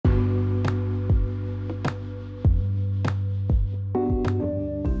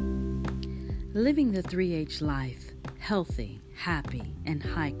Living the 3H life, healthy, happy, and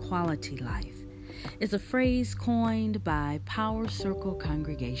high-quality life, is a phrase coined by Power Circle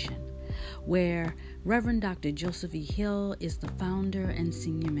Congregation, where Reverend Dr. Joseph E. Hill is the founder and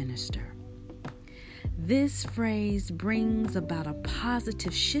senior minister. This phrase brings about a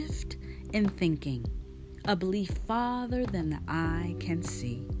positive shift in thinking, a belief farther than the eye can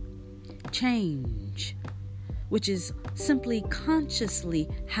see. Change, which is simply consciously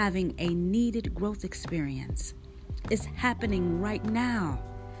having a needed growth experience, is happening right now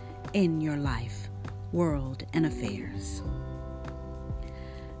in your life, world, and affairs.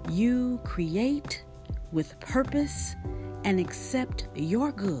 You create with purpose and accept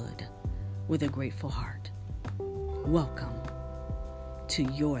your good with a grateful heart. Welcome to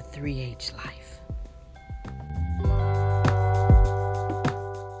your 3H life.